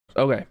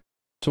Okay.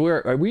 So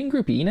are we in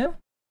Group E now?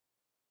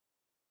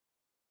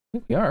 I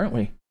think we are, aren't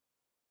we?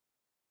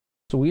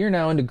 So we are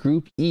now into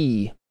Group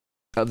E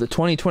of the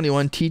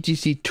 2021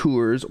 TGC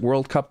Tours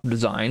World Cup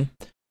Design.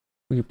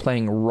 We're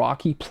playing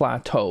Rocky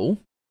Plateau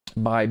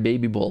by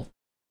Babybull,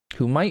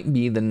 who might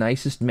be the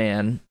nicest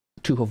man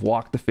to have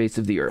walked the face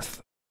of the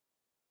earth.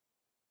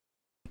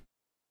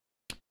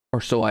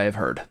 Or so I have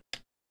heard.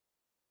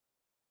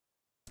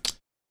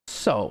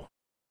 So,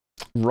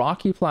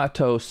 Rocky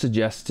Plateau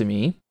suggests to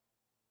me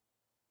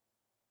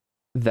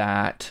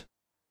that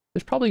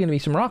there's probably going to be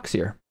some rocks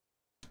here.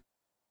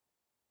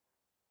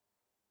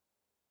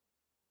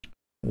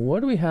 What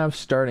do we have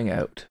starting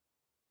out?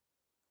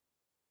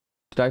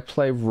 Did I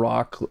play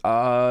Rock?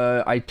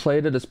 I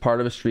played it as part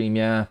of a stream,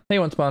 yeah. Hey,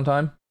 Once Upon a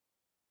Time.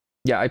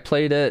 Yeah, I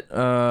played it,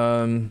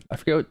 I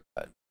forget what,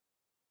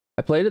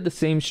 I played it the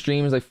same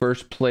stream as I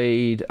first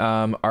played,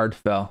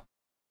 Ardfell.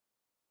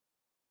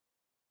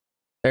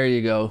 There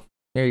you go.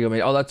 There you go,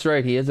 mate. Oh, that's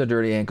right. He is a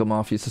Dirty Ankle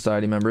Mafia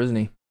Society member, isn't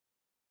he?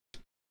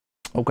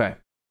 Okay.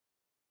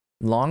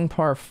 Long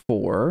par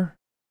 4.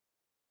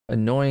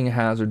 Annoying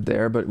hazard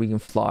there, but we can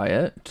fly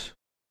it.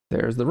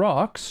 There's the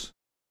rocks.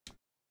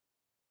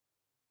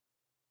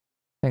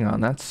 Hang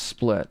on, that's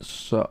split.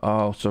 So,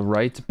 oh, so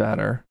right's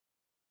better.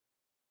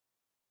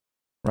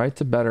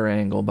 Right's a better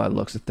angle by the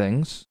looks of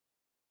things.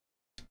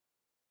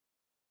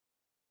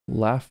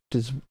 Left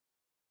is...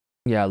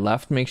 Yeah,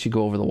 left makes you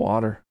go over the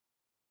water.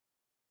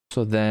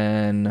 So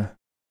then...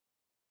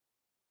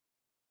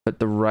 But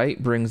the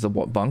right brings the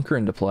bunker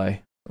into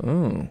play.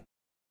 Ooh.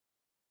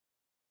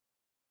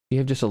 You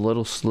have just a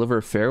little sliver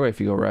of fairway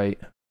if you go right.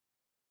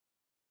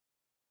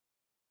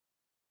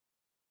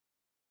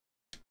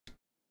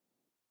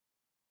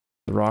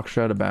 The rocks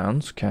are out of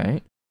bounds.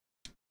 Okay.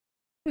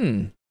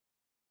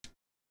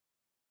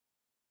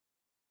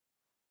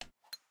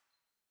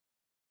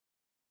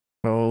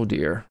 Oh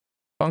dear.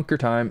 Bunker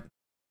time.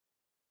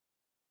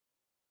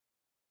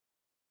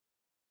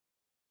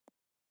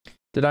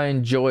 Did I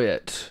enjoy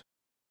it?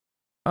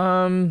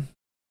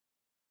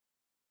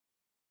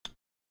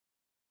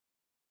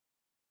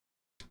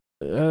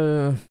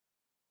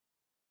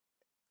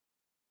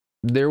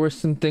 There were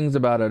some things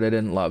about it I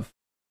didn't love.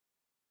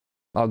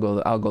 I'll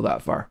go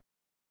that far.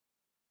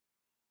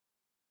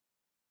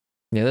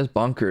 Yeah, this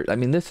bunker, I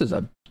mean, this is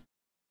a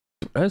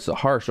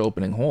harsh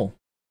opening hole.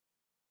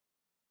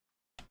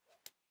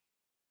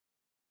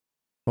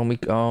 When we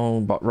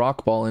but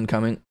rock ball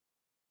incoming.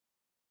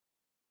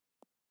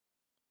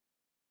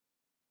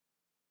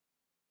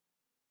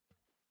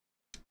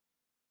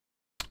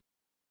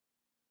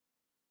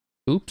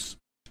 Oops.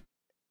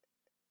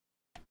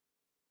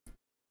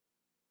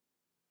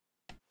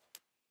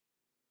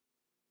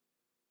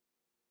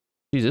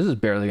 Jeez, this is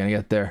barely gonna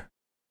get there.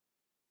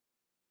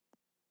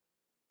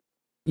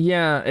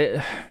 Yeah,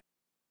 it...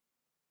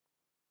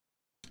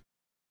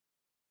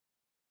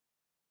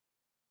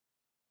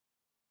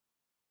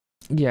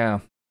 Yeah.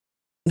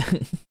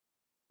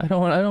 I don't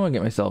want to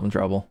get myself in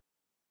trouble.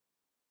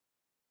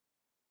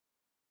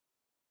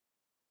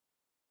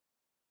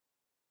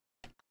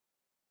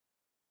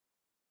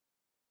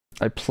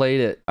 I played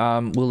it.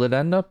 Will it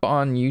end up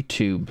on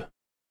YouTube?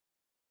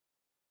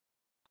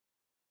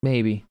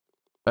 Maybe.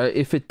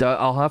 If it does,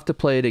 I'll have to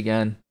play it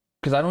again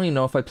because I don't even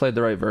know if I played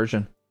the right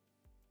version.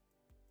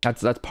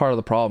 That's part of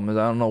the problem, is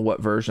I don't know what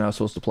version I was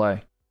supposed to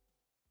play.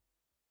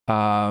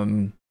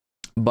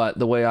 But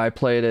the way I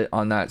played it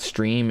on that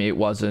stream, it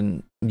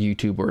wasn't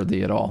YouTube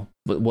worthy at all.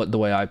 But the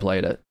way I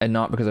played it, and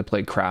not because I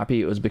played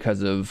crappy, it was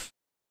because of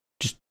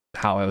just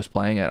how I was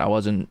playing it. I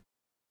wasn't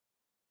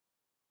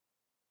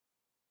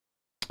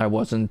I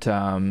wasn't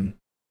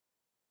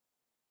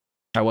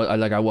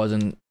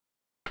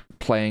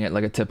playing it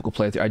like a typical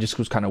playthrough. I just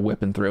was kind of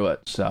whipping through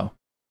it. So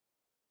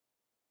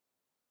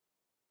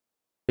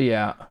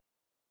yeah,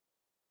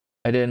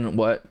 I didn't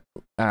what,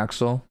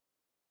 Axel?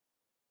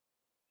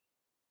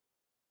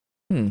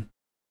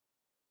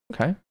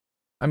 Okay.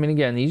 I mean,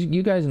 again,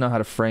 you guys know how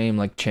to frame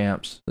like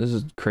champs. This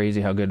is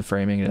crazy how good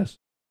framing is.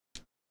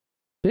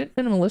 Bit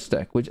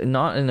minimalistic, which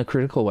not in a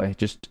critical way,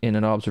 just in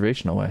an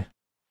observational way.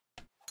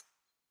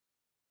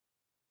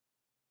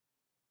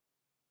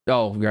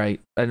 Oh,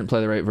 right. I didn't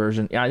play the right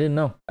version. Yeah, I didn't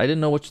know. I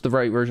didn't know which the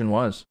right version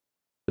was.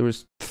 There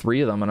was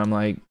 3 of them, and I'm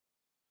like,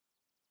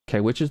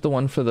 okay, which is the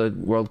one for the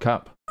World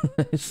Cup?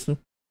 So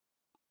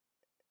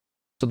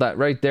that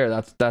right there,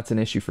 that's an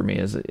issue for me.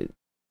 Is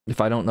if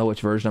I don't know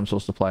which version I'm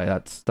supposed to play,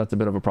 that's a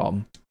bit of a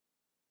problem.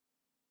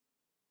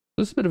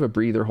 This is a bit of a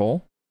breather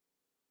hole.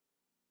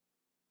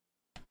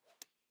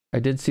 I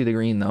did see the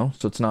green though,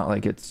 so it's not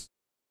like it's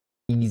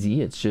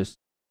easy. It's just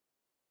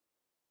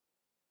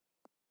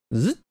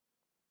zzz.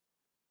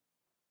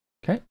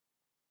 Okay.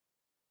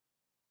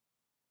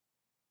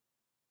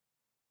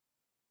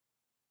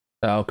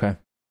 Oh, okay.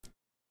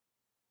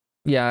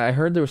 Yeah, I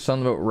heard there was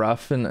something about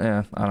rough, and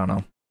I don't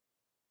know.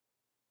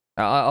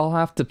 I'll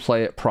have to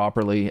play it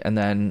properly and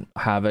then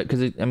have it,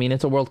 because I mean,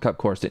 it's a World Cup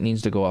course. It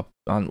needs to go up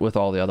on with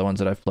all the other ones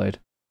that I've played.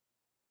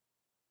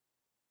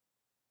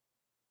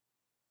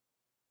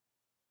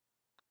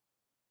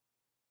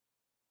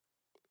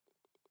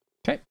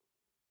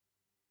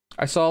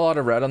 I saw a lot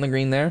of red on the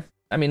green there.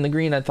 I mean, the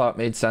green I thought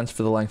made sense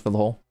for the length of the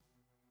hole,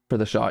 for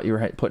the shot you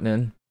were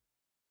putting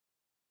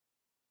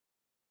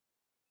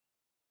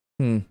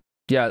in.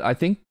 Yeah, I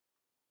think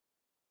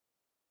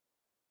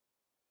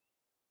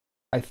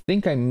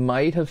I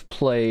might have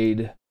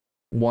played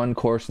one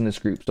course in this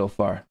group so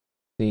far.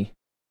 See,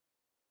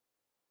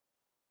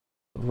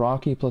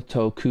 Rocky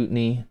Plateau,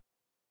 Kootenay.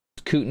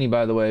 Kootenay,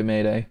 by the way,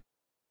 Mayday.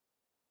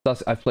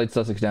 I've played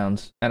Sussex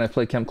Downs, and I've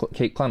played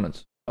Cape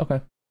Clements.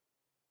 Okay.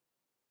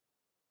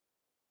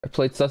 I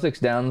played Sussex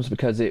Downs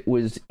because it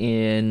was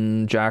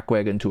in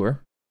Jackwagon Tour,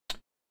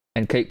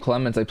 and Cape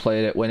Clements I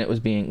played it when it was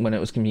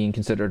being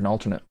considered an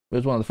alternate. It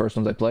was one of the first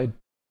ones I played.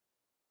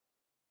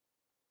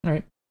 All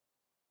right.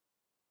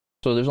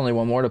 So there's only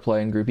one more to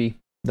play in Group E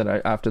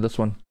after this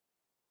one.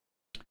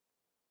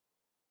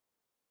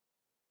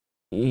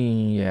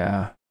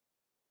 Yeah,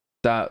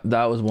 that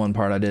was one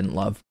part I didn't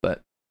love,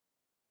 but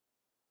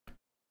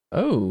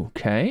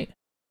okay.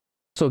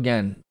 So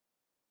again,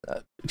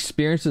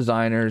 experienced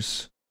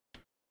designers,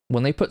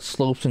 when they put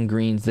slopes and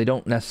greens, they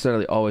don't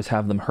necessarily always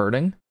have them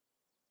hurting.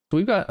 So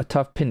we've got a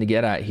tough pin to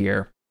get at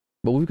here,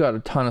 but we've got a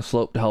ton of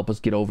slope to help us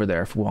get over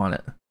there if we want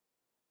it.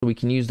 So we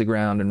can use the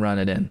ground and run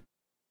it in.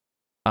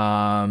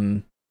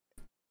 But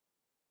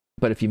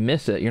if you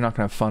miss it, you're not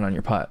going to have fun on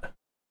your putt.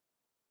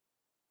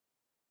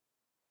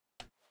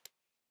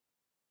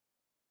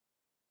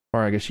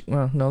 Or I guess,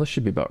 well, no, this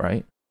should be about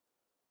right.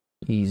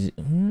 Easy.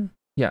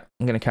 Yeah,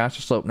 I'm going to catch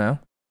the slope now.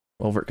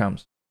 Over it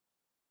comes.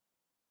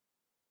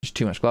 Just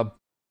too much club.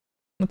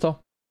 That's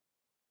all.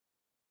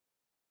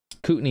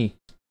 Kootenay.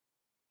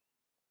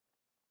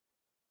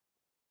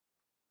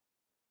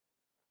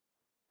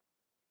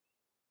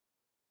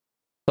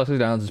 Sussex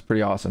Downs is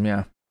pretty awesome,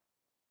 yeah.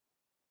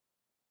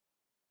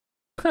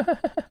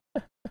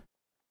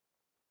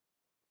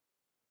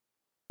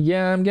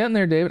 Yeah, I'm getting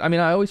there, David. I mean,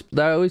 I always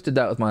did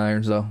that with my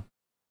irons, though.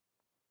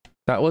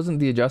 That wasn't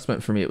the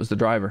adjustment for me, it was the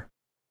driver.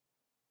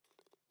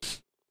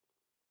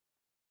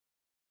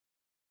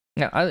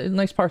 Yeah,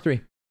 nice par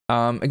 3.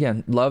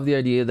 Again, love the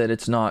idea that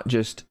it's not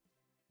just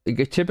like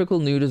a typical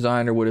new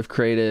designer would have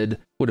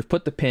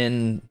put the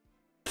pin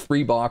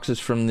 3 boxes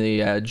from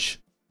the edge,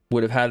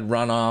 would have had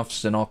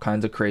runoffs and all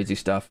kinds of crazy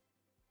stuff.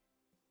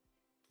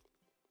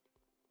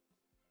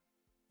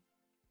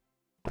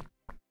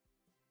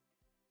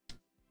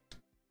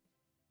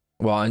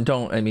 Well, and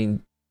I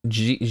mean,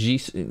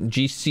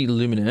 GC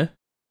Lumineux,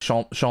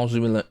 Champs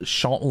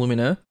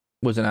Lumineux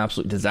was an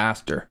absolute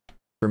disaster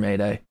for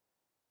Mayday.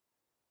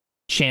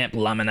 Champ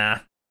Lumineux.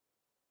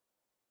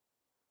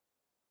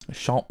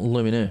 Champs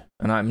Lumineux.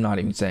 And I'm not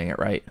even saying it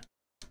right.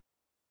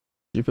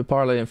 Je peux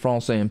parler en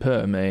français un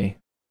peu, mais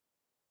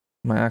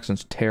my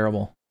accent's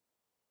terrible.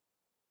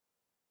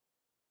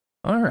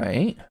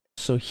 Alright.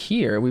 So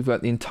here, we've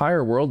got the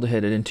entire world to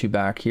hit it into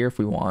back here if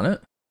we want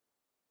it.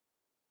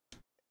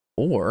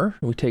 Or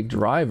we take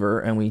driver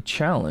and we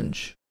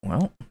challenge.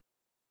 Well,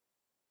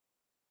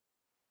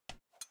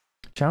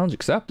 challenge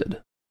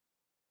accepted.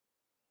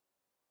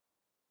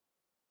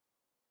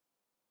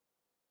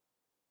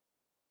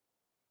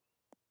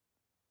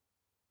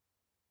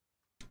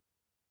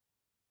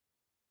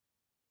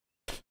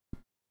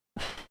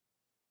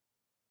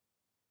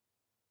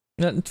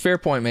 Yeah, fair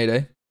point,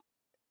 Mayday.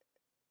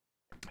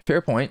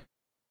 Fair point.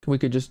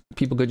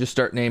 People could just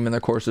start naming their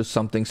courses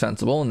something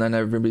sensible, and then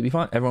everybody would be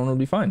fine. Everyone would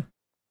be fine.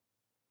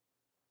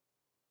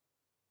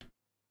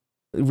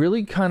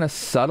 Really kind of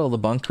subtle, the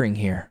bunkering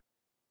here.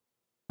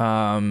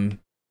 Might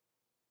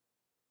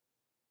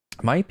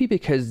be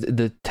because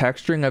the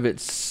texturing of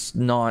it's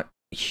not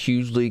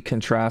hugely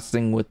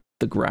contrasting with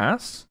the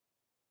grass.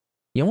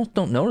 You almost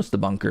don't notice the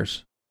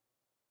bunkers.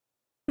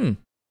 I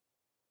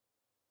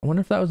wonder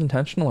if that was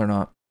intentional or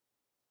not.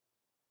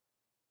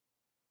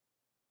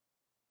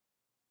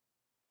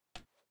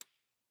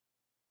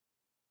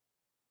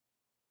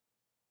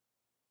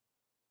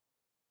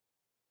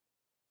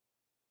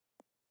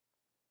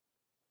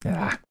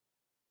 Yeah.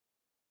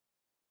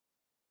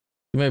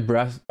 My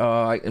breath.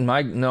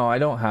 No, I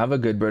don't have a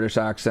good British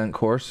accent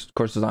course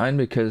design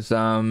because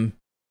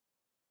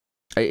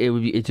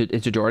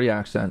it's a Geordie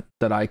accent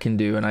that I can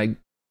do, and I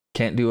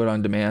can't do it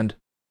on demand.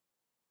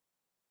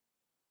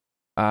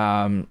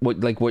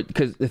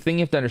 Because the thing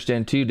you have to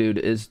understand too, dude,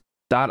 is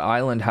that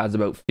island has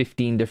about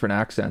 15 different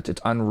accents.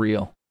 It's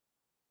unreal.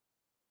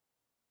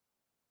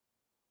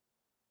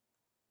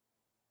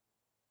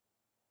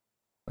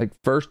 Like,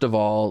 first of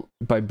all,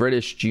 by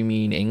British, do you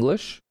mean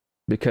English?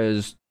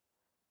 Because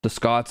the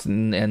Scots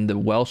and the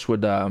Welsh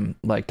would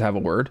like to have a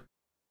word.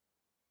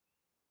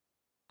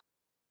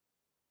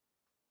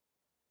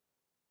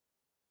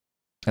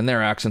 And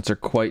their accents are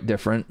quite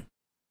different.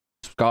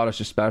 Scottish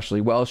especially.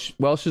 Welsh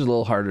is a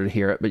little harder to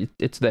hear it, but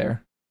it's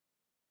there.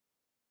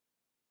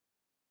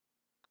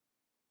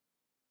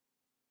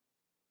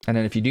 And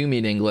then if you do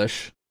mean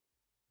English,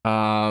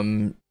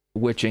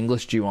 which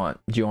English do you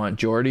want? Do you want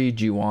Geordie?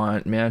 Do you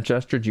want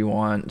Manchester? Do you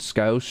want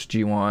Scouse? Do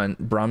you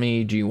want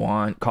Brummie? Do you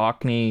want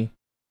Cockney?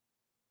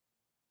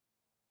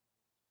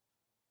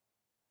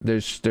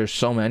 There's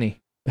so many.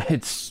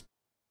 It's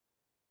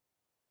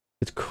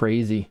It's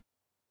crazy.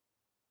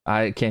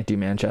 I can't do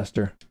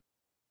Manchester.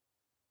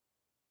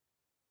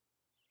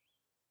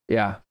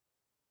 Yeah.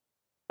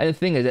 And the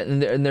thing is,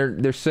 and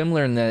they're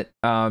similar in that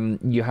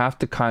you have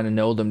to kind of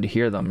know them to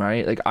hear them,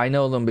 right? Like I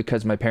know them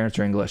because my parents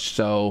are English,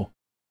 so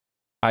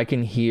I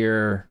can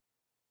hear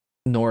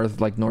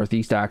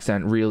northeast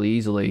accent really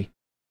easily.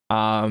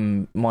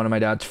 One of my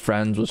dad's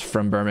friends was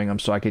from Birmingham,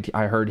 so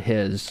I heard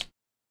his.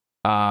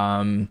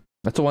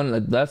 That's the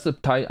one. That's the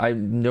type.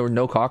 There were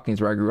no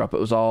Cockneys where I grew up. It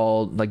was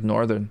all like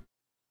northern,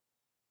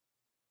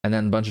 and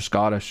then a bunch of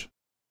Scottish.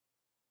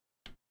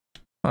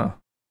 Huh.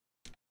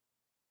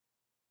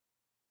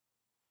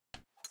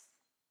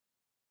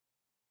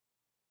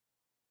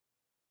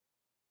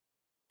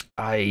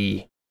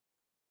 I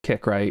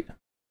kick right,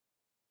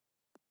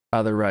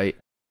 other right,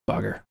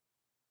 bugger.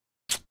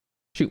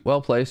 Shoot,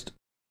 well placed.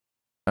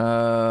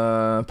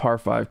 Par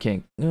 5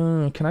 king.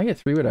 Can I get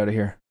 3-wood out of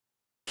here?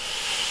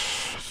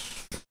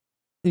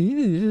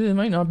 It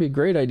might not be a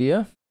great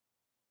idea.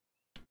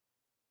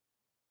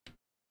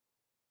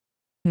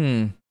 I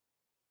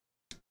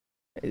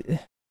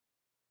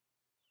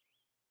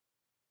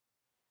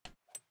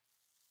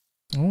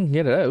can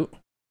get it out.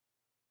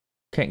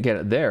 Can't get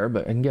it there,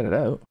 but I can get it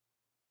out.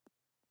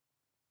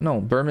 No,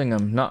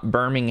 Birmingham, not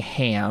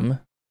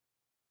Birmingham.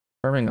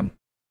 Birmingham.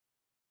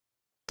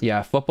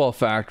 Yeah, Football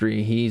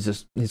Factory.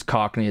 He's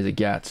Cockney as it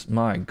gets.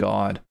 My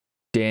God.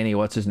 Danny,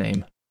 what's his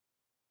name?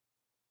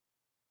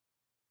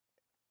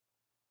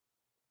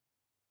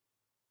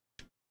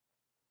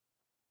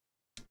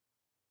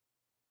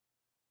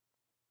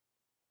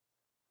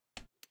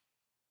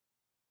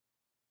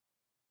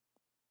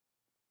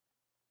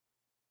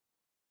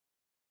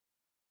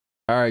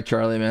 All right,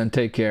 Charlie, man.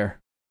 Take care.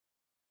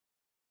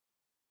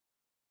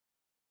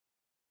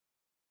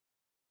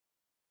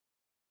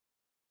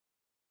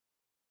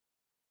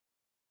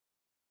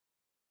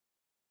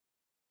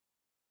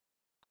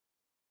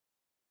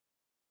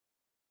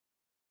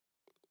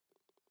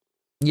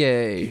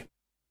 Yay.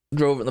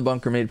 Drove in the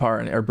bunker, made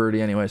par or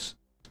birdie anyways.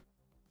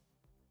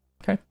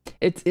 Okay.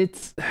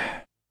 It's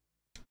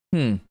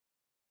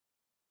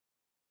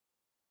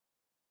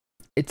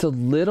It's a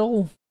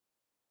little,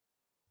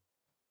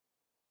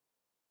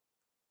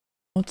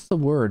 what's the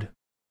word?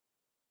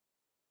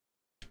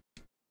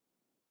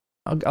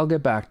 I'll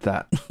get back to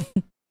that.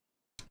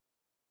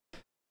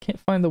 Can't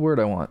find the word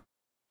I want.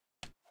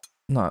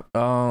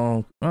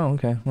 Oh,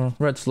 okay. Well,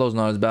 red slow's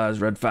not as bad as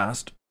red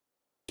fast.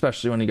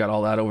 Especially when you got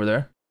all that over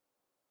there.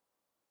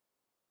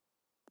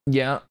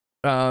 Yeah.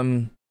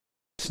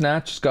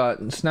 Snatch,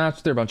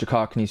 they're a bunch of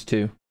Cockneys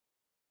too.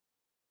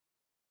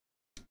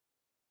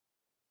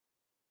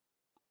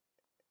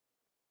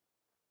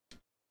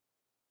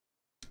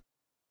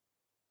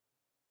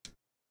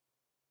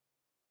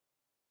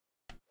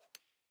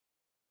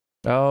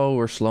 Oh,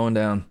 we're slowing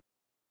down.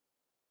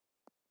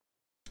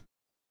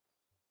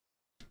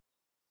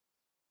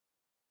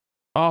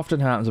 Often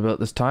happens about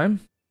this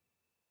time.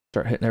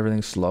 Start hitting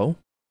everything slow.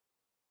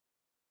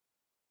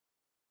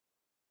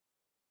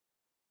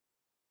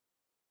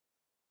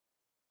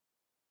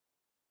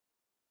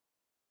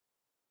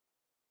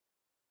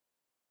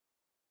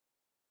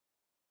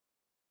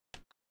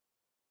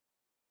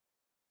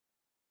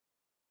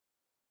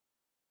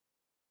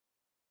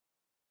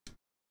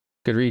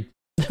 Good read.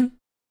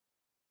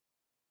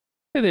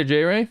 Hey there,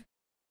 J-Ray.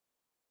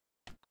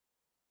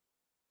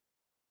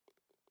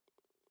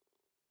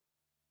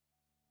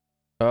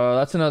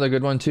 That's another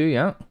good one too,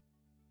 yeah.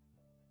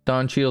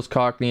 Don Cheadle's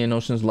Cockney in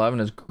Ocean's 11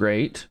 is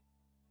great.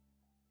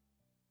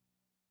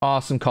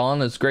 Awesome,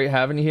 Colin. It's great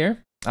having you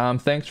here.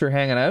 Thanks for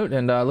hanging out,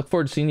 and look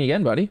forward to seeing you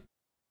again, buddy.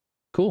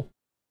 Cool.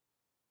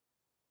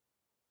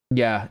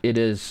 Yeah, it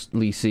is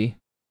Lisi.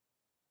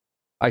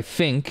 I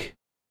think,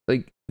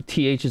 like,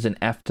 TH is an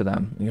F to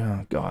them.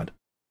 Oh, God.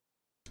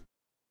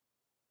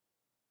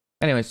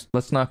 Anyways,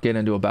 let's not get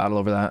into a battle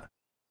over that.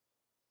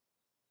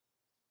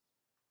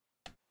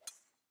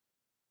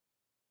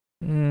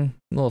 A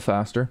little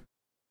faster.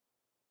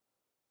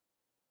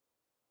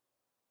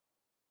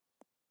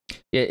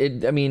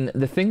 Yeah, I mean,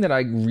 the thing that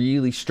I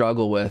really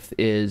struggle with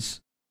is,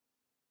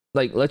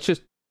 like,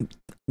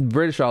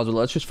 British Isles,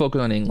 let's just focus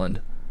on England.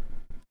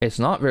 It's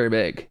not very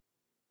big.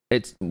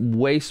 It's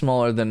way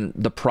smaller than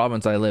the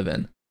province I live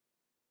in.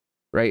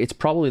 Right? It's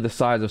probably the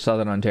size of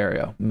Southern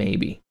Ontario,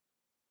 maybe.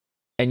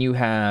 And you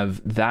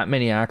have that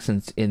many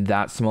accents in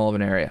that small of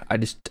an area. I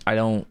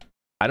don't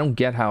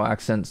get how I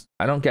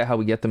don't get how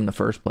we get them in the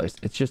first place.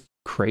 It's just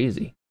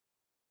crazy.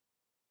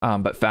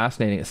 But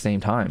fascinating at the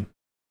same time.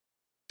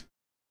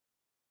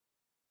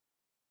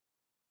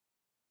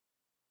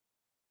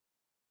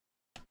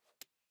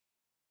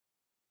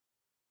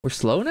 We're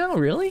slow now?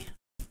 Really?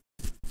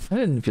 I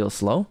didn't feel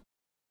slow.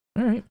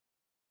 All right.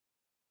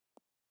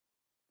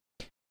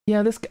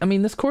 Yeah, this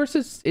course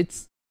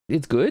it's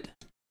good.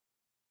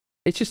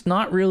 It's just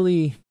not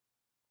really,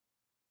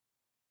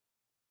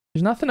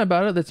 there's nothing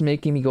about it that's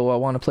making me go, I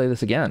want to play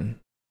this again.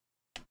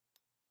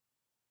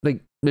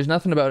 Like, there's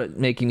nothing about it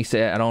making me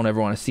say I don't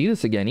ever want to see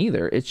this again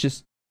either. It's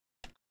just,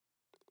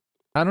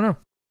 I don't know.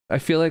 I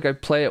feel like I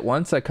play it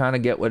once, I kind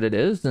of get what it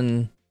is,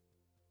 and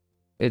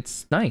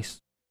it's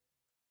nice.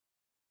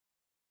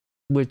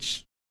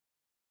 Which,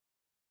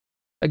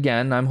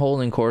 again, I'm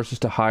holding courses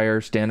to higher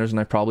standards than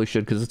I probably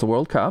should because it's the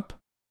World Cup.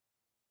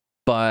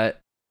 But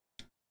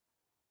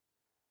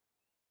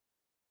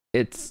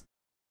it's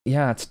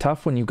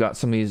tough when you've got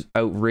some of these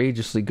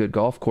outrageously good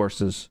golf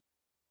courses.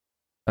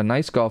 A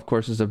nice golf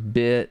course is a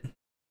bit.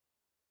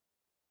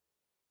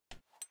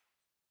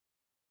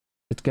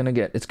 It's gonna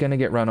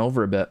get run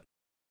over a bit.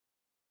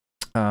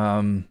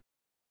 It's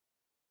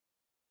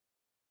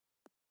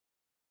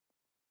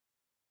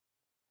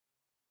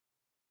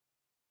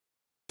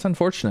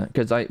unfortunate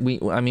because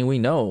we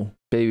know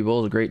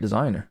Babybull is a great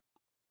designer.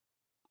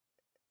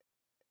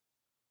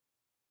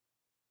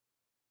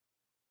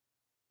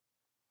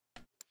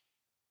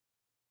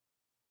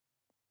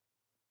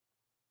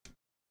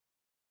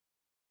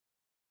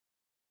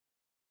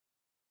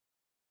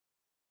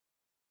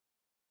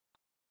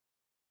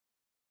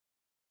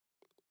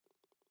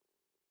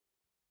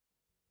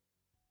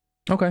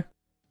 Okay.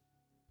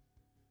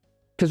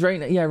 Because right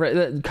now, yeah, right,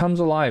 that comes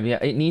alive.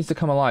 Yeah, it needs to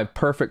come alive.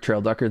 Perfect,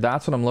 Trail Ducker.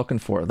 That's what I'm looking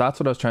for. That's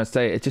what I was trying to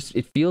say.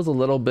 It feels a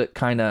little bit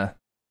kind of,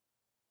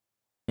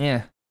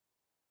 yeah.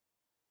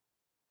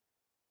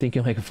 Think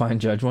you'll make a fine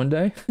judge one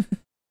day?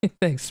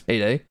 Thanks,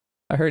 Payday.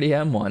 I heard he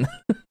am one.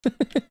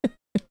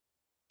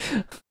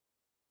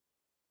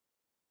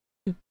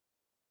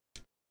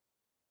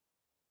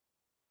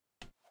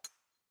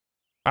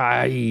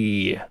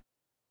 Aye.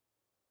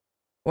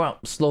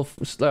 Well,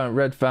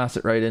 red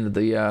facet right into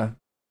the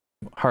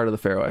heart of the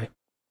fairway.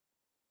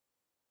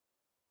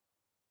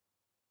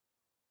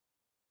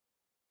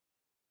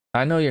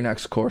 I know your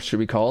next course should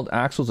be called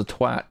Axel's a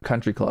Twat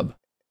Country Club.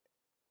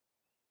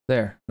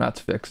 There,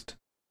 that's fixed.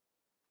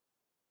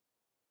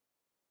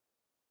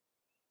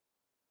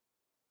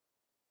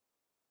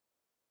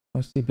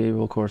 What's the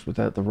Babybull course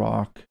without the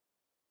rock?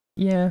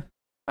 Yeah,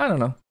 I don't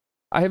know.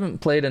 I haven't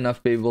played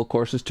enough Babybull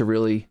courses to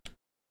really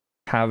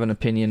have an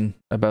opinion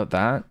about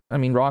that. I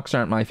mean, rocks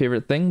aren't my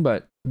favorite thing,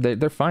 but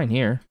they're fine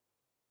here.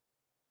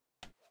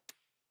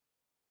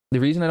 The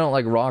reason I don't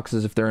like rocks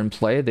is if they're in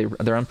play,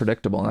 they're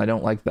unpredictable, and I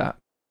don't like that.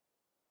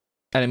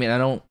 And I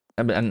mean,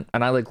 and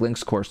I like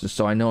links courses,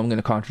 so I know I'm going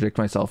to contradict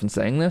myself in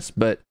saying this,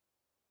 but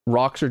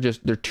rocks are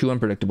they're too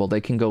unpredictable.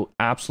 They can go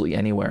absolutely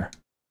anywhere.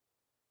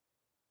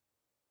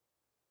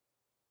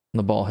 And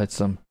the ball hits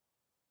them.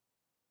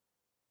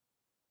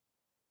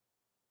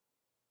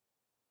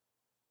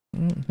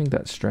 I think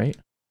that's straight.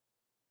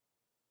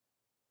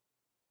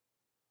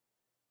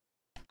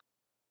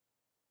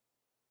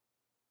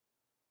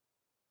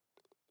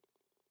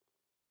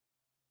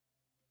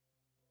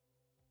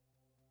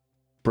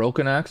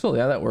 Broken axle?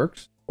 Yeah, that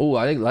works. Oh,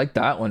 I like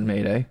that one,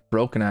 Mayday.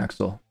 Broken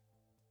axle.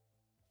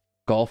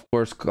 Golf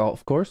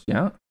course,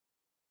 yeah.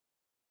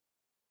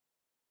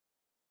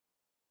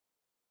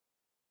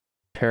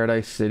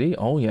 Paradise City.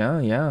 Oh,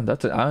 yeah.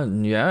 That's it.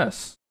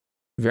 Yes.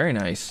 Very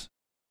nice.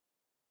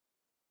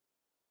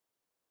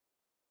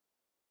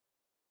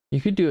 You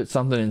could do it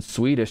something in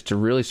Swedish to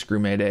really screw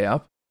Mayday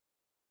up.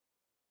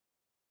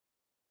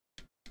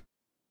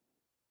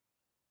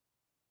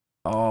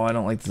 Oh, I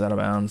don't like this out of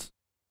bounds.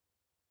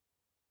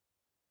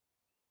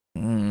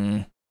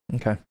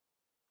 Okay.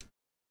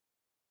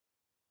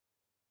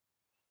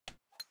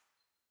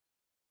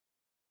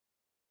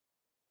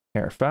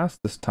 Hair fast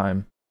this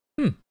time.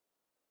 Be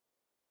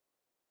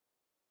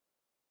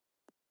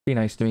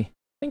nice to me.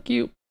 Thank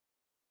you.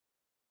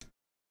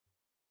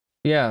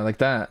 Yeah, like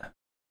that.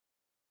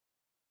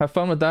 Have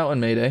fun with that one,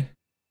 Mayday.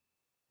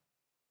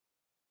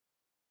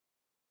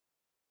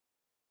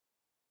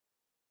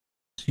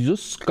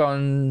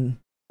 Juskan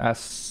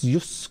as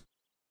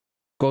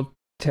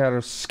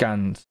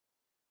Juskoterskans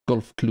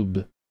Golf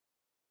Club.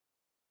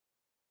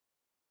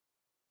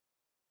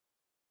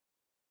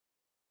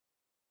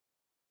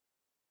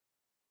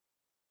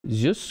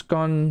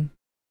 Juskones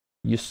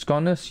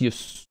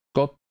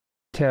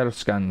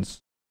Juskoterskans.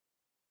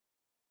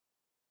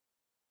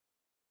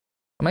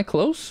 Am I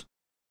close?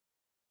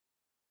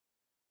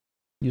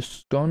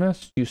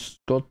 Juskones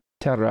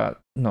Juskotera.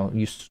 No,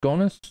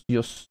 Juskones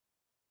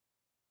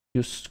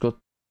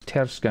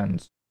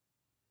Juskoterskans.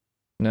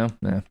 No,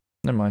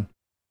 never mind.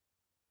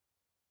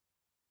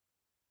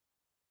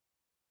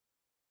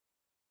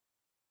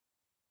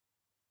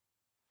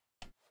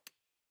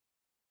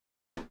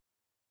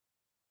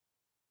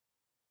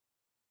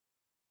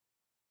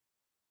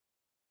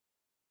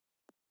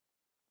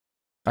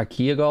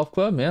 IKEA golf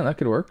club, man, that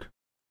could work.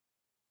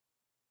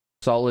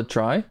 Solid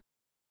try.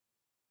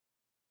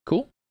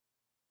 Cool.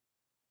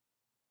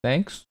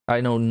 Thanks.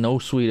 I know no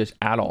Swedish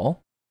at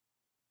all.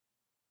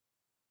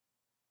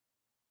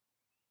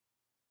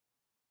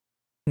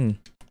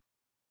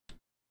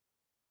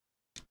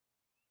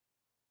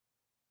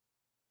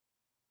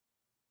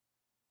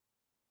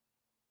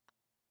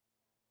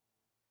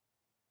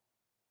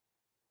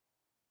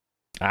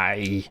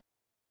 Aye.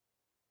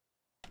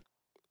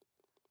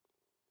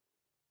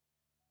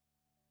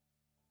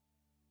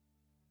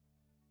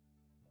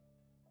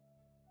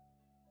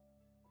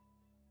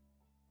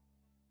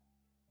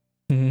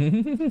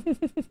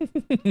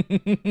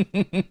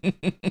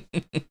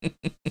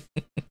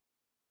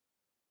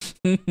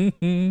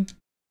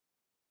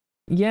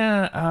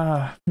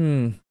 Yeah,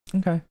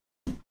 okay.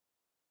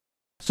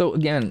 So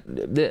again,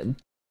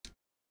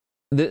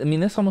 I mean,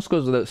 this almost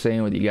goes without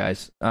saying with you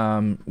guys.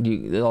 All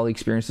the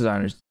experienced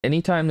designers,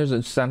 anytime there's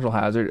a central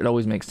hazard, it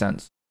always makes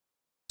sense.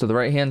 So the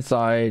right-hand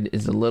side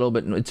is a little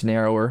bit, it's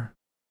narrower,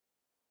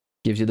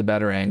 gives you the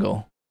better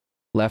angle.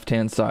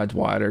 Left-hand side's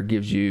wider,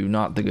 gives you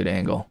not the good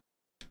angle.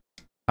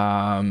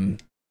 If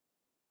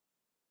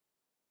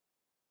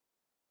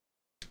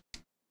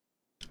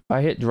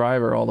I hit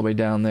driver all the way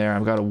down there,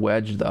 I've got a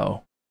wedge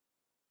though.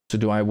 So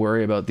do I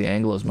worry about the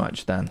angle as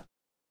much then?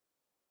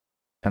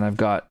 And I've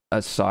got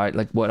a side,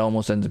 like what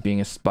almost ends up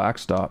being a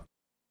backstop.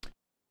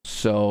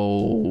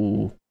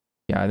 So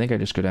yeah, I think I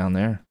just go down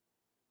there.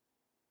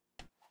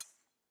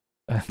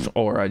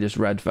 Or I just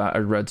red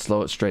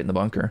slow it straight in the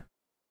bunker.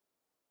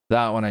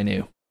 That one I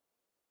knew.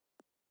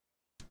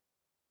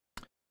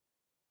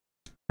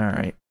 All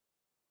right.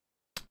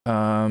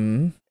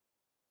 I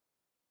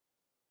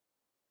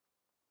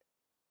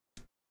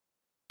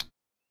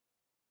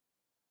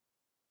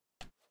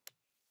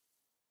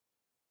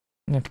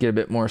have to get a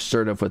bit more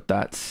assertive with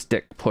that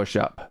stick push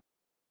up.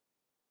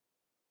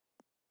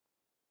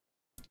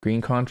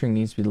 Green contouring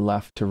needs to be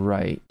left to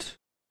right.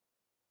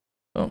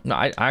 Oh no,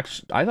 I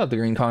thought the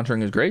green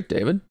contouring was great,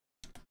 David.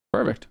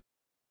 Perfect.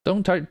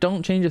 Don't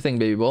change a thing,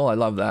 Babybull. I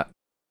love that.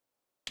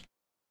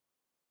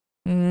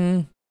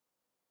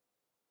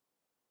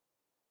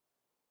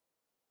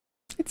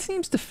 It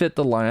seems to fit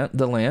the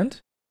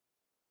land.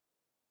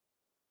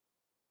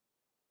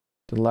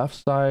 The left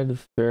side of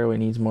the fairway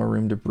needs more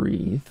room to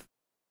breathe.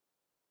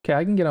 Okay,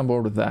 I can get on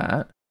board with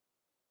that.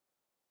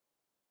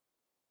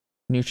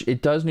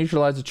 It does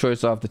neutralize the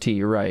choice off the tee,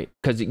 you're right.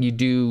 Because you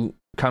do,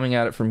 coming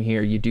at it from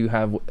here, you do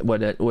have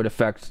what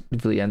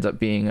effectively ends up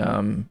being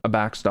a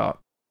backstop.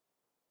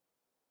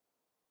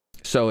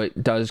 So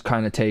it does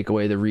kind of take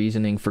away the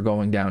reasoning for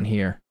going down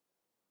here.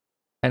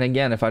 And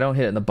again, if I don't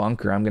hit it in the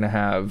bunker, I'm going to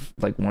have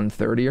like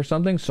 130 or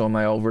something. So am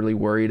I overly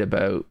worried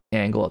about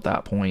angle at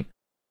that point?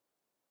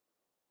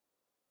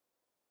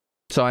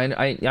 So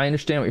I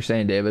understand what you're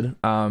saying, David.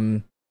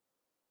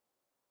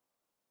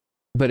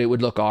 But it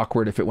would look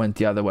awkward if it went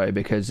the other way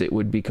because it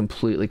would be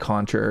completely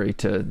contrary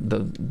to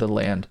the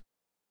land.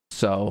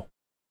 So,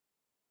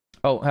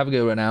 oh, have a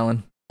good one,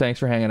 Alan. Thanks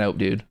for hanging out,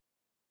 dude.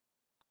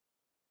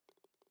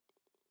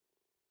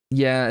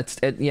 Yeah,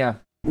 yeah.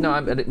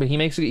 No, but he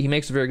makes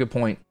a very good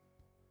point.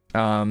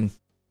 So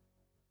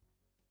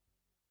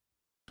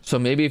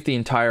maybe if the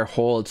entire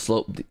hole had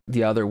sloped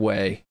the other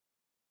way,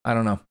 I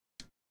don't know.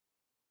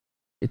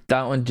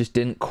 That one just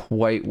didn't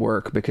quite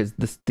work because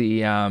the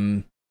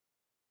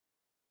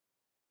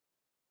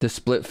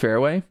split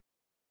fairway,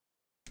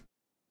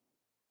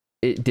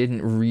 it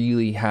didn't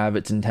really have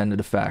its intended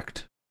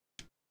effect.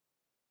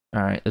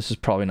 All right, this is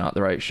probably not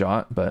the right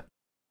shot, but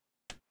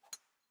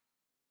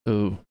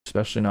ooh,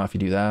 especially not if you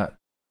do that.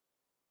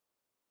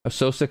 I'm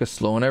so sick of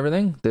slowing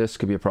everything. This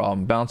could be a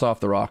problem. Bounce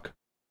off the rock.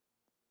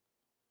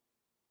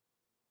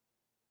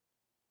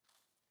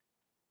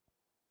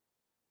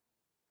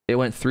 It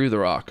went through the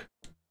rock.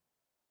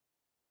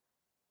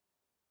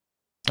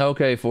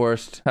 Okay,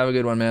 Forrest. Have a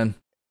good one, man.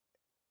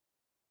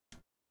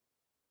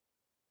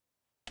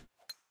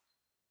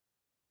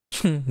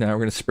 Now we're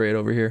going to spray it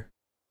over here.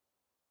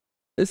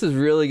 This is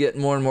really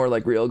getting more and more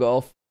like real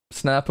golf.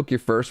 Snap hook your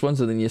first one,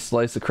 so then you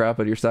slice the crap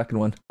out of your second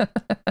one.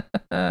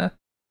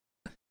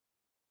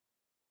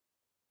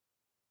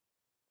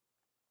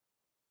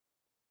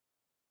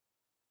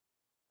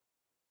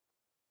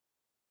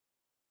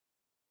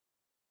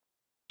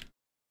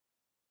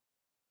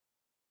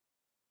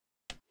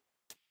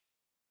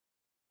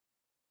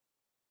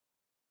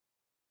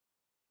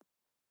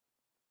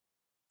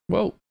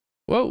 Whoa.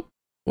 Whoa.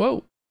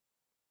 Whoa.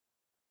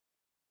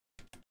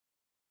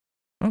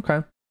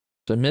 Okay.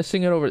 So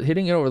hitting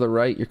it over the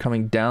right, you're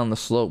coming down the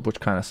slope, which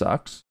kind of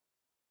sucks.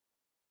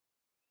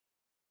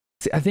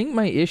 See, I think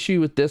my issue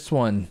with this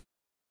one,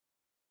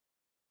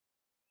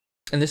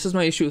 and this is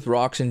my issue with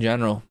rocks in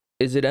general,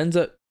 is it ends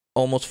up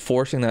almost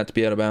forcing that to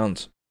be out of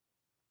bounds.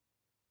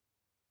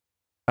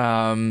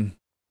 And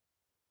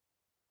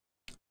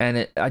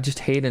I just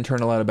hate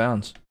internal out of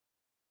bounds.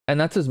 And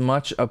that's as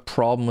much a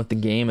problem with the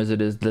game as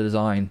it is the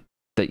design,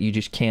 that you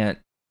just can't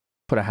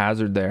put a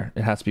hazard there.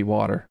 It has to be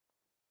water.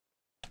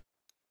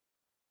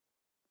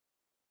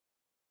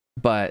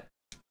 But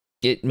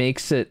it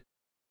makes it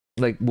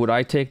like, would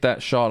I take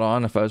that shot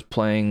on if I was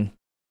playing?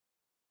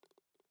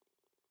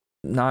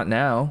 Not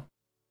now.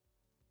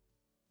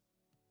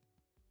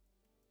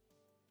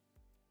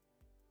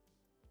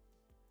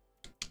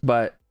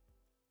 But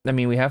I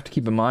mean, we have to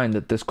keep in mind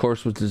that this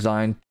course was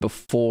designed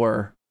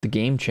before the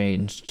game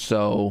changed.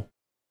 So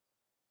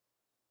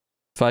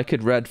if I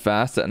could read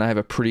fast it and I have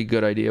a pretty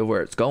good idea of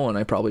where it's going,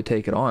 I probably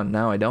take it on.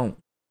 Now I don't.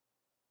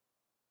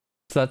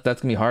 So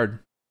that's gonna be hard.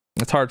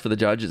 It's hard for the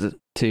judges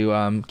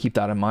to keep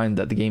that in mind,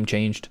 that the game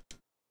changed.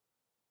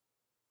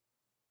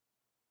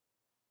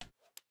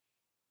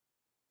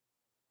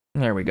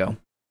 There we go.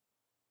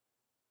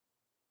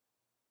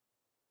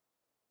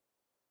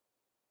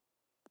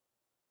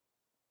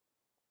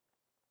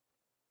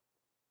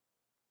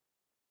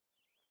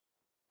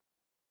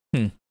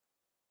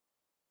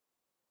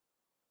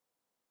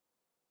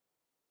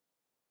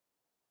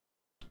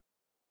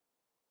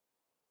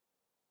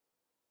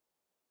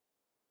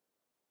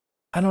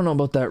 I don't know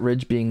about that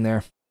ridge being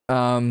there.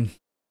 How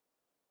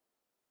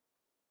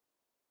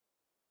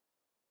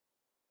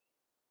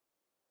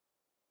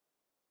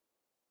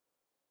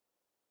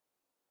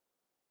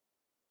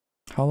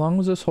long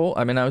was this hole?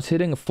 I mean, I was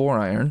hitting a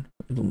 4-iron,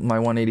 my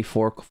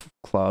 184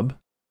 club,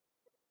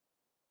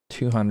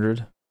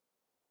 200.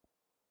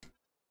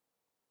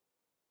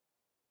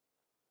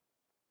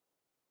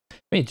 I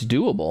mean, it's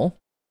doable.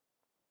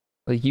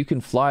 Like, you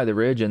can fly the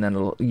ridge and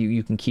then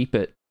you can keep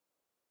it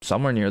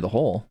somewhere near the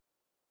hole.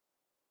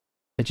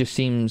 It just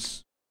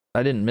seems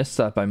I didn't miss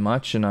that by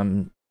much, and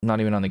I'm not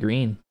even on the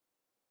green.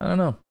 I don't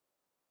know.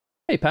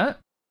 Hey, Pat.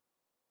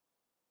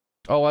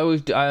 Oh,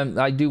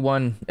 I do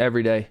one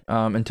every day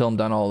until I'm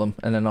done all of them,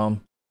 and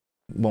then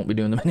won't be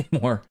doing them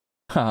anymore.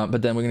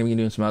 But then we're gonna be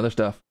doing some other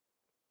stuff.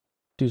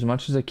 Do as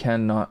much as I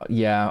can. Not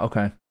yeah.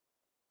 Okay.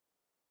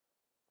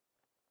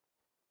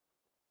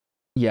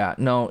 Yeah.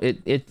 No.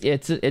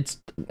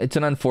 It's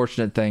an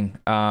unfortunate thing.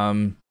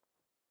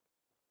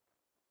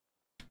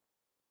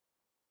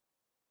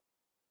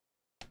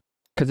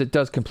 Because it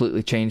does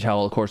completely change how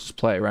all the courses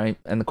play, right?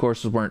 And the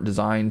courses weren't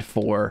designed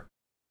for.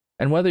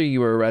 And whether you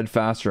were a red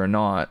faster or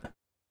not,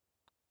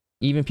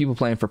 even people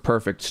playing for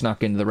perfect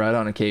snuck into the red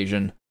on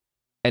occasion,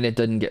 and it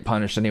didn't get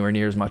punished anywhere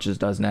near as much as it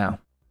does now.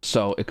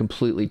 So it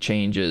completely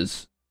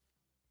changes.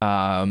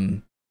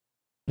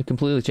 It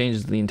completely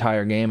changes the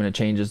entire game, and it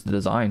changes the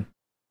design.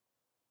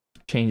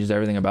 Changes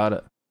everything about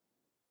it.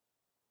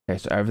 Okay,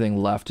 so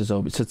everything left is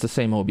OB. So it's the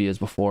same OB as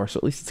before. So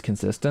at least it's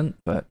consistent.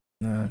 But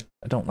I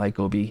don't like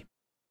OB.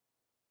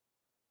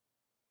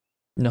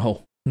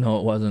 No,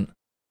 it wasn't.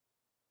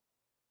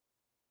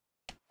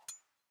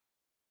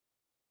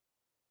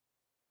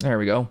 There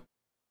we go.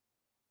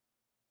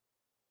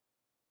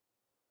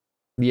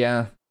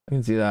 Yeah, I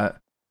can see that.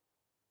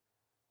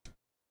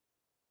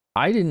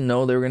 I didn't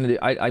know they were gonna do.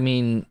 I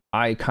mean,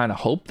 I kind of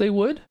hoped they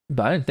would,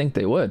 but I didn't think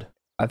they would.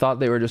 I thought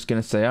they were just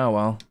gonna say, "Oh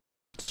well,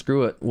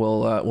 screw it.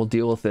 We'll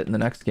deal with it in the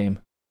next game."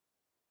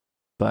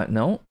 But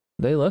no,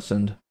 they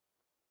listened.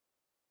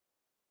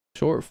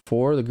 Short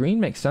 4. The green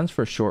makes sense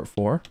for a short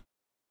 4.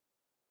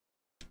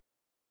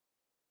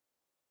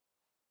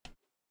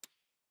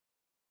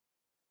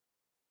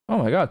 Oh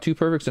my god, 2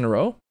 perfects in a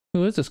row?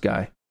 Who is this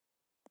guy?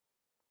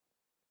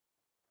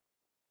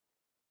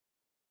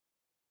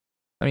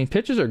 I mean,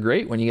 pitches are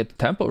great when you get the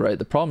tempo right.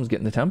 The problem is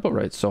getting the tempo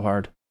right. It's so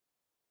hard.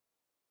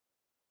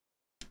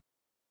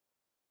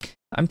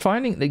 I'm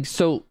finding, like,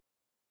 so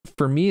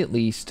for me at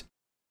least,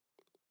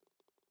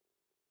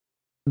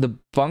 the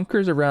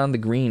bunkers around the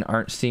green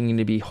aren't seeming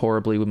to be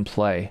horribly in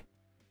play.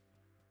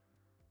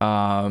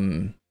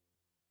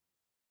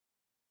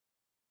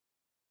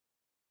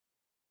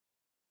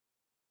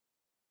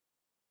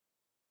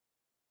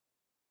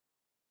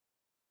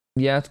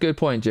 Yeah, it's a good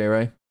point, Jay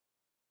Ray.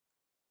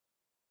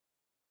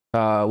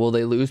 Will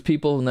they lose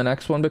people in the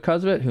next one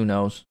because of it? Who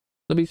knows?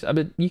 I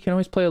mean, you can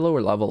always play a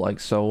lower level, like,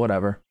 so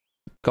whatever.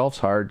 Golf's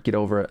hard, get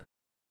over it.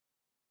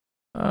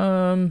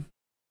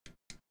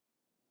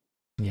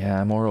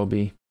 Yeah, more will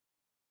be.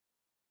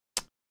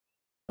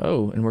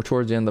 Oh, and we're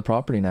towards the end of the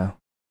property now.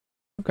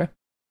 Okay.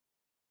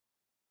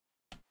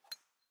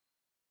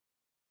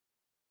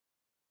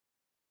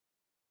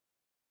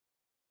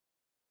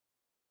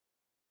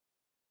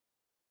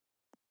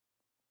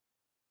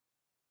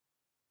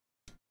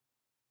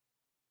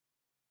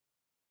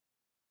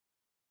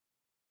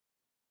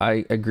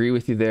 I agree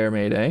with you there,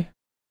 Mayday.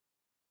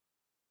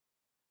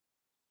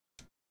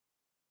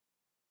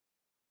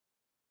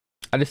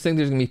 I just think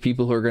there's going to be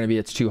people who are going to be,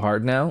 it's too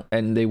hard now,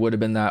 and they would have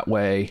been that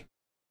way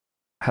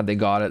had they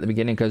got it at the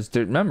beginning, because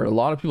remember, a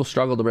lot of people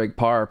struggle to break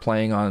par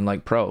playing on,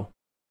 like, pro.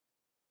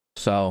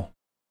 So,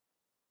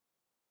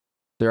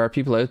 there are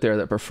people out there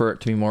that prefer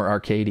it to be more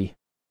arcadey.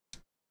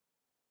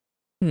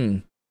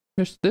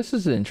 This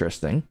is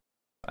interesting.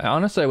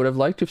 Honestly, I would have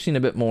liked to have seen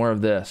a bit more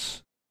of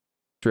this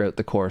throughout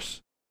the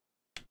course.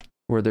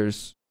 Where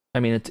there's, I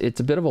mean, it's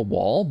a bit of a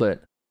wall,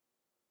 but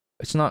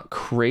it's not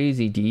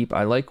crazy deep.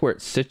 I like where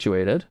it's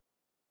situated.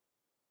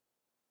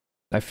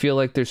 I feel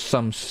like there's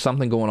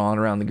something going on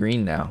around the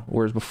green now,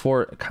 whereas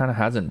before it kind of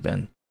hasn't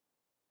been.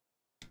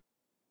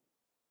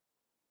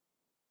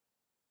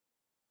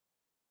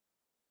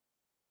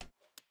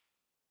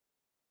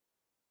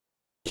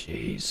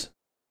 Jeez.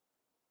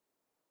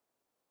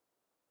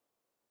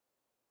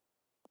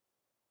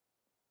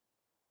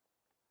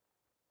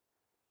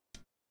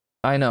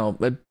 I know,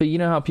 but you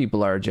know how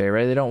people are, Jay,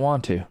 right? They don't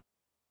want to.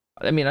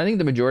 I mean, I think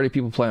the majority of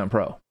people play on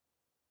pro.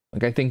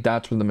 Like, I think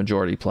that's where the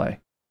majority play.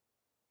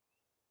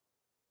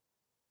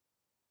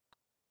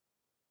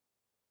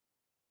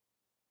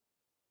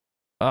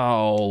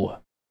 Oh.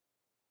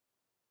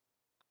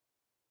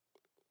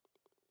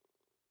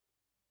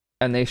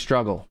 And they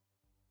struggle.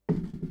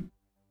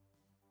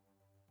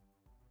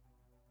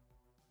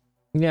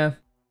 Yeah,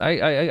 I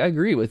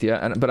agree with you,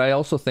 but I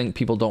also think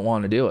people don't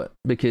want to do it,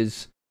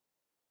 because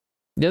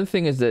the other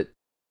thing is that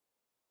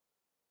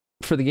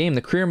for the game,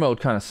 the career mode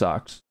kind of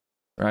sucks,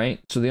 right?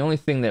 So the only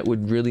thing that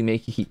would really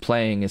make you keep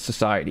playing is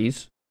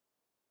societies,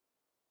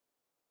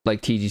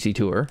 like TGC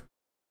Tour.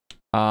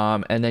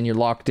 And then you're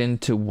locked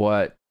into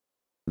what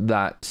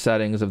that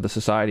settings of the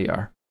society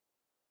are.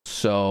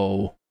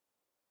 So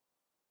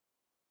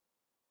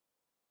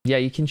yeah,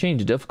 you can change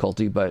the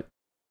difficulty, but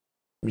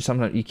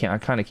sometimes you can't. I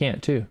kind of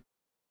can't too.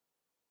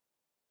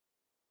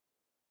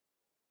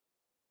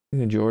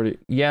 Majority,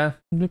 yeah,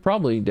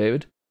 probably,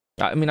 David.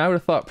 I mean, I would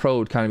have thought pro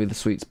would kind of be the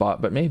sweet spot,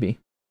 but maybe.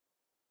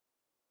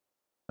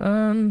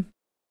 So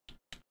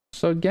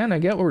again, I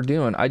get what we're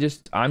doing.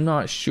 I'm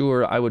not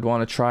sure I would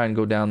want to try and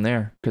go down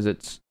there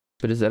because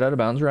but is that out of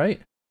bounds, right?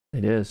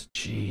 It is.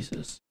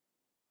 Jesus.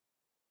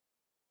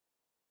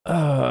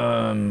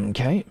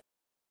 Okay.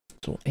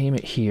 So we'll aim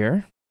it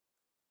here.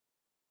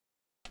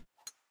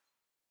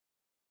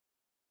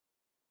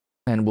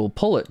 And we'll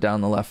pull it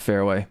down the left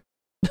fairway.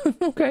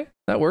 Okay,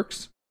 that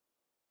works.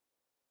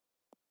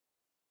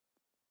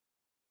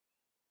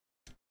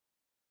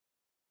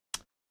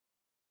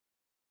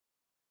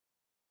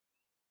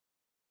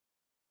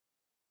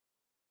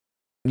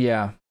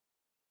 Yeah.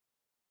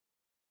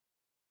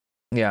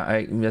 Yeah,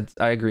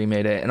 I agree,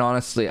 Mayday. And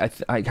honestly,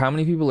 how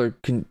many people are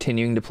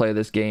continuing to play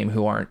this game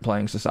who aren't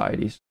playing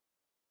societies?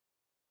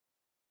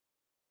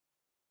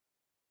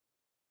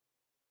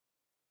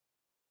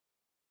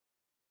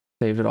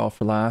 Saved it all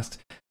for last.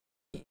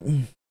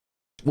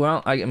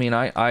 Well, I mean,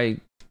 I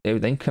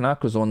think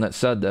Canuck was the one that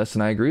said this,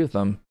 and I agree with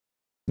them.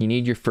 You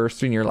need your first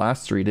three and your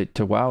last three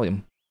to wow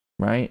him,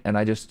 right? And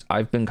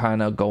I've been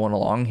kind of going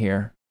along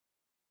here.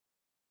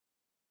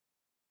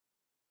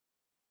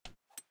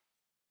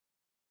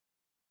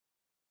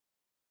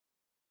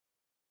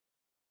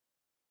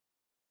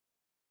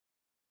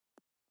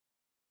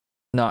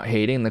 Not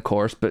hating the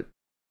course, but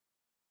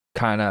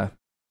kind of,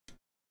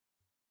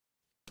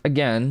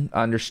 again,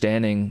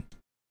 understanding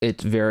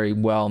it's very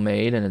well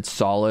made and it's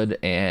solid,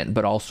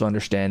 but also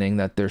understanding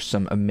that there's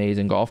some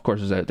amazing golf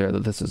courses out there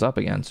that this is up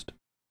against.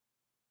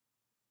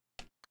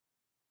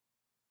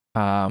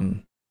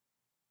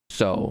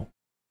 So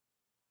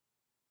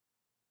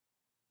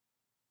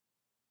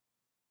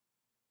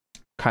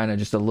kind of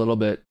just little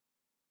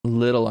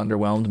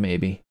underwhelmed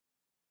maybe.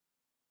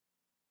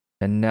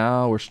 And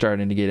now we're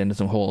starting to get into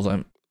some holes.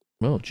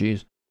 Oh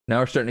geez. Now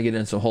we're starting to get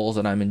into some holes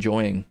that I'm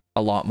enjoying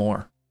a lot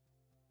more.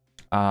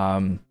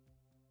 I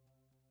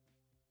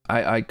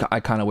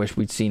kind of wish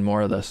we'd seen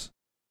more of this.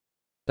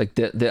 Like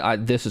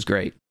this is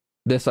great.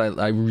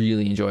 I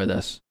really enjoy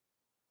this.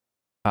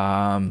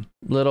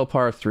 Little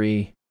par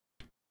 3.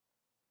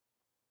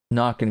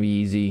 Not going to be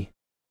easy,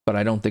 but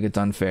I don't think it's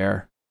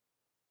unfair.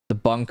 The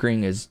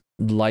bunkering is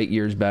light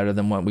years better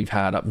than what we've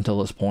had up until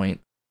this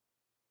point.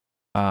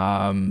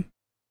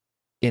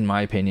 In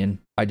my opinion,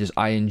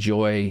 I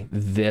enjoy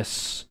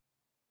this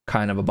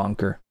kind of a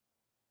bunker.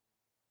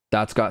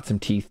 That's got some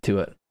teeth to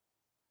it.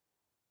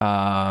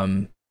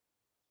 And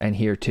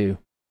here too.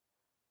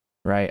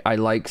 Right? I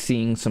like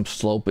seeing some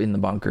slope in the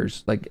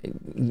bunkers. I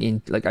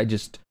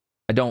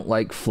don't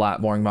like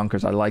flat boring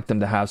bunkers. I like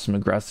them to have some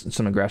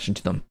aggression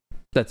to them.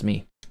 That's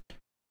me.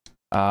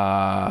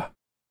 And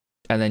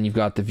then you've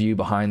got the view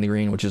behind the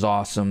green, which is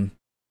awesome.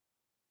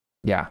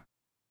 Yeah.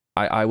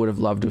 I would have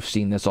loved to have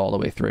seen this all the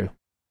way through.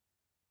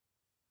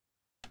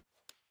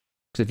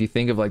 Because if you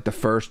think of like the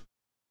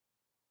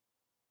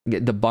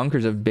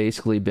bunkers have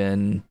basically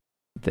been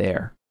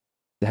there.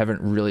 They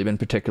haven't really been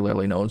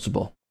particularly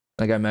noticeable.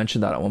 Like I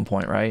mentioned that at one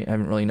point, right? I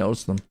haven't really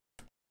noticed them.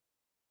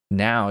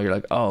 Now you're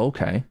like, oh,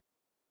 okay.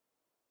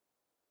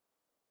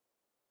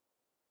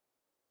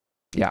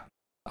 Yeah.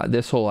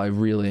 This hole I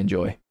really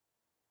enjoy.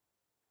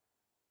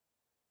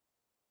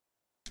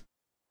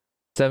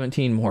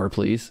 17 more,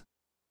 please.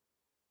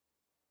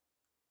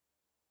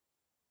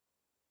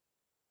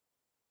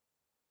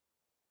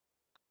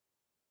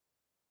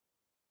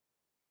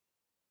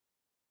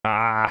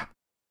 Ah.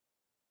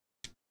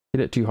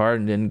 Hit it too hard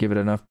and didn't give it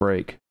enough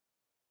break.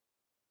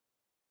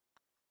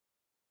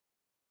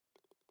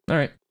 All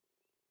right.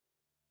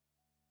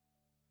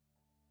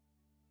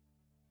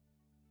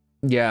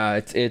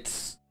 Yeah,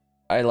 it's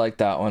I like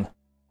that one.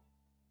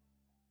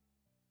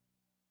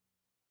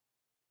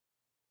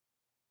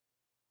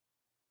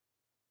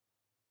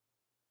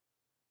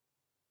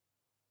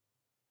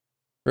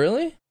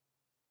 Really?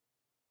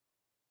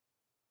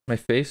 My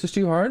face is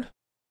too hard?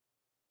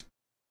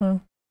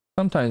 Well,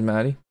 sometimes,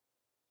 Maddie.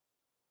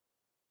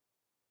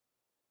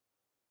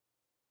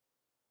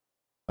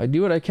 I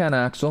do what I can,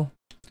 Axel.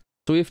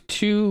 So we have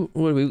two.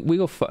 What did we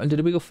go? Did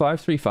we go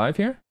 5-3-5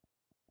 here?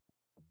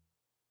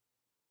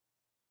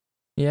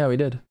 Yeah, we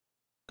did.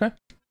 Okay.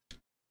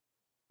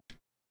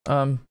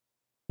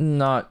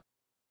 Not.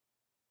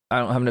 I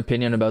don't have an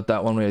opinion about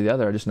that one way or the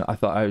other. I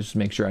thought I was just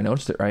make sure I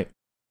noticed it right.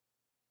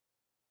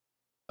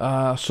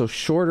 So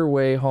shorter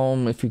way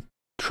home. If you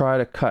try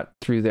to cut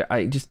through there,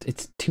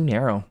 it's too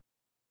narrow.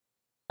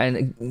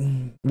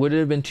 And would it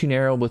have been too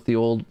narrow with the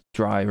old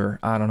driver?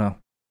 I don't know.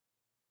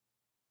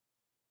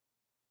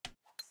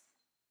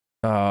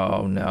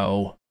 Oh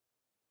no.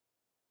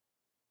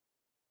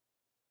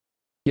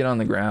 Get on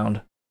the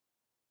ground.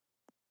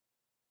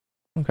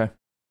 Okay.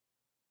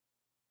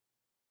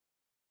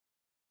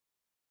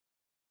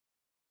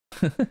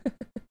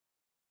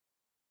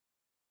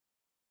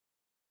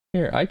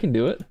 Here, I can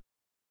do it.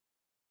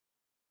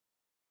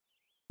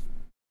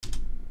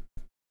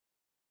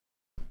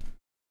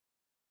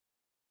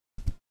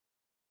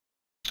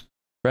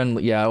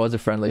 Friendly, yeah, it was a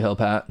friendly hill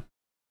pat.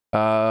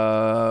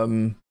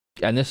 And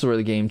this is where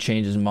the game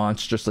changes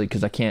monstrously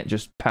because I can't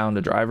just pound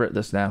a driver at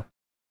this now.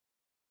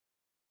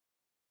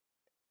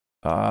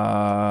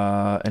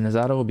 And is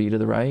that OB to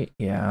the right?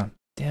 Yeah.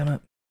 Damn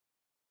it.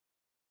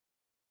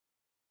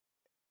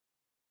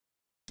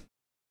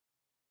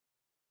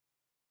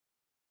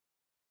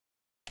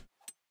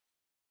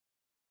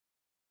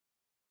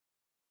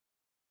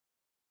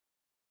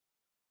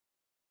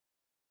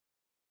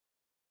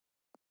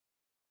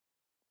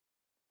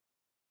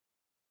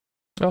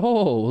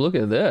 Oh, look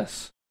at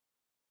this.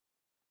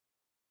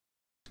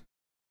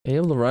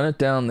 Able to run it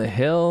down the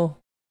hill.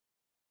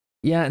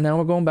 Yeah, now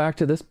we're going back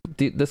to this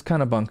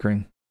kind of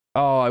bunkering.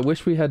 Oh, I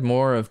wish we had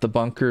more of the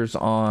bunkers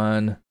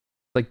on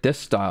like this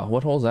style.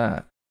 What hole's that?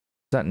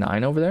 Is that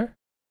 9 over there?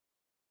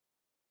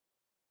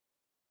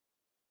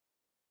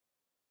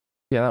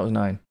 Yeah, that was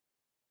 9.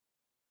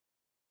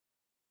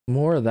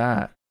 More of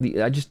that.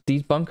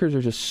 These bunkers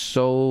are just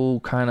so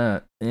kind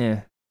of eh.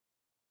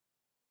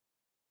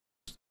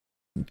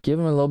 Give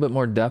them a little bit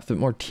more depth, a bit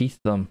more teeth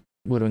to them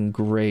would have been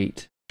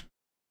great.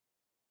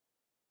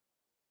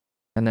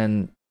 And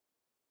then,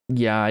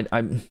 yeah,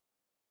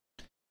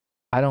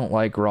 I don't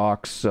like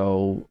rocks,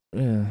 so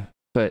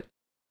but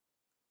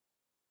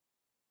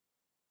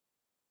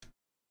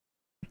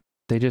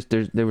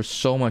there was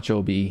so much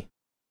OB.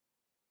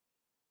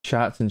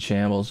 Shots and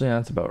shambles. Yeah,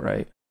 that's about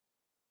right.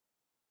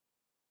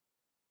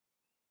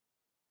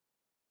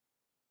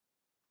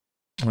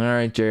 All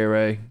right, Jerry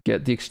Ray,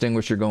 get the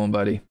extinguisher going,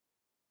 buddy.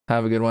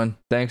 Have a good one.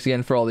 Thanks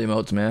again for all the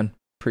emotes, man.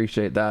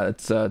 Appreciate that.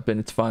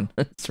 It's fun.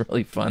 It's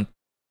really fun.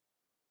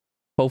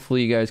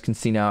 Hopefully you guys can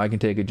see now I can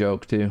take a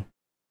joke too.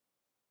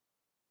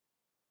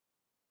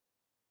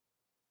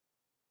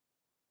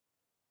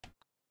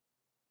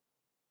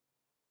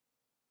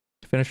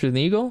 Finish with an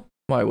eagle?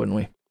 Why wouldn't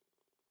we?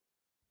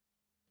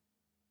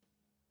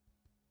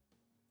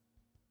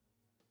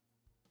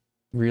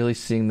 Really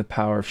seeing the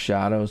power of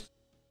shadows.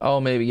 Oh,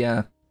 maybe,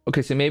 yeah.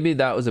 Okay, so maybe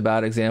that was a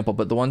bad example,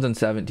 but the ones on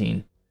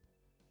 17.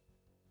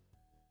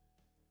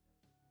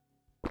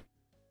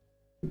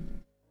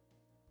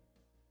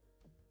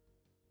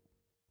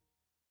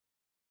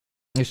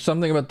 There's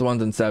something about the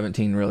ones in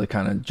 17 really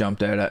kind of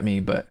jumped out at me,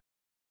 but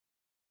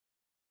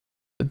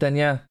then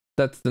yeah,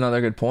 that's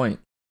another good point.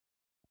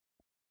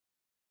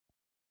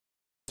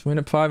 Swing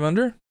up 5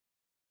 under?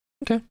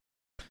 Okay.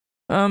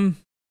 Yeah,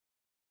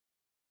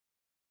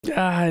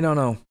 I don't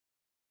know.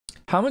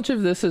 How much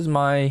of this is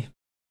my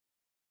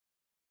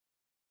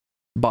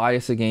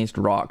bias against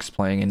rocks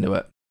playing into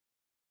it?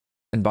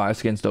 And bias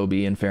against OB,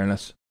 in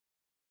fairness.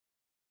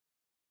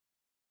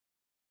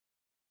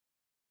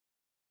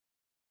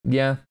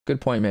 Yeah,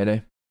 good point,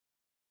 Mayday.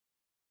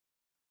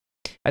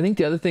 I think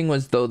the other thing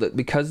was, though, that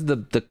because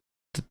the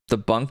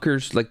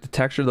bunkers, like the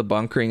texture of the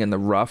bunkering and the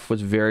rough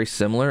was very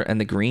similar, and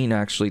the green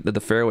actually,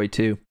 the fairway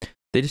too,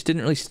 they just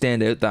didn't really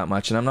stand out that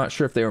much, and I'm not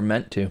sure if they were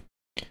meant to.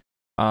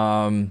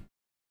 And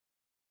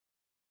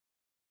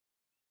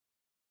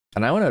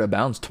I went out of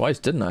bounds twice,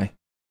 didn't I?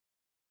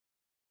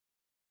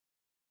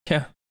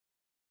 Yeah.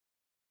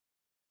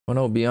 One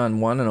OB on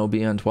 1 and OB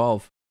on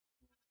 12.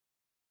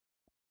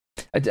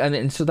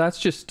 And so that's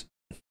just...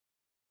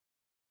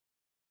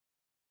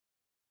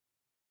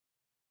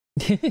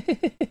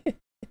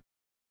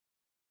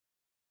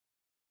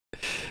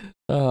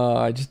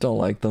 I just don't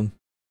like them.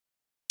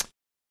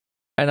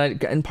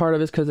 And part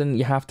of it's because then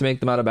you have to make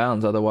them out of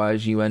bounds,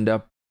 otherwise you end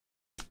up...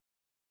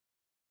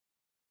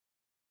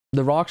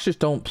 The rocks just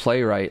don't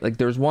play right. Like,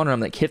 there's one where I'm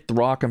like, hit the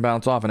rock and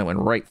bounce off, and it went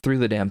right through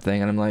the damn thing,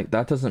 and I'm like,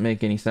 that doesn't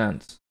make any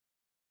sense.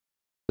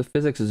 The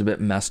physics is a bit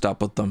messed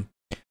up with them.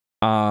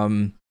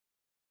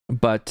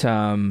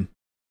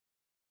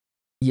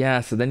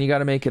 Yeah, so then you got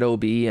to make it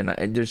OB, and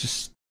there's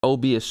just...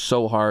 OB is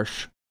so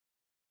harsh.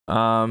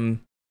 I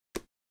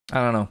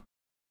don't know.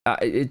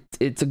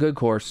 It's a good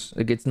course.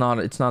 Like, it's not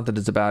that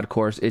it's a bad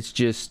course. It's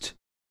just...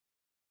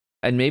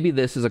 And maybe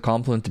this is a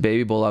compliment to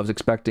Babybull. I was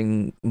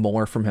expecting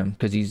more from him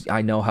because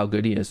I know how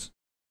good he is.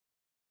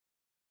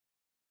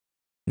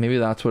 Maybe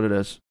that's what it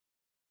is.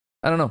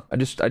 I don't know. I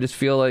just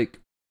feel like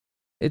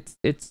it's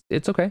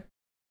okay.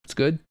 It's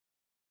good.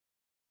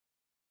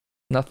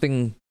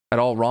 Nothing at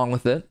all wrong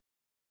with it.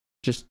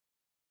 Just,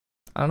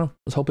 I don't know.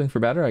 I was hoping for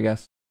better, I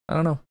guess. I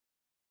don't know.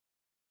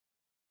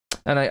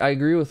 And I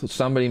agree with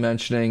somebody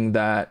mentioning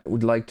that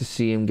would like to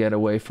see him get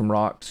away from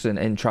rocks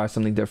and try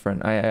something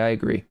different. I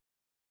agree.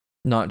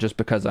 Not just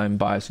because I'm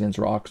biased against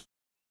rocks.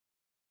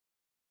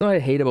 What I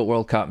hate about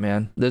World Cup,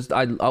 man.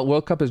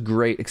 World Cup is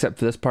great, except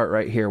for this part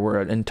right here.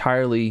 We're an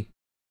entirely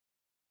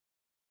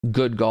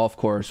good golf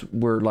course.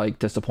 We're like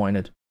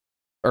disappointed.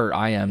 Or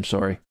I am,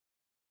 sorry.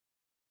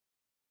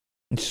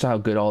 It's just how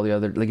good all the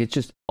other... Like, it's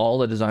just all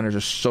the designers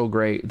are so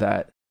great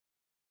that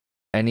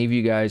any of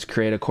you guys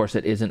create a course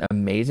that isn't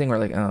amazing, we're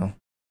like, oh,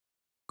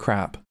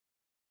 crap.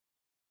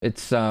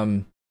 It's,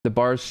 the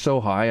bar's so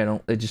high,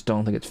 I just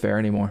don't think it's fair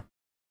anymore.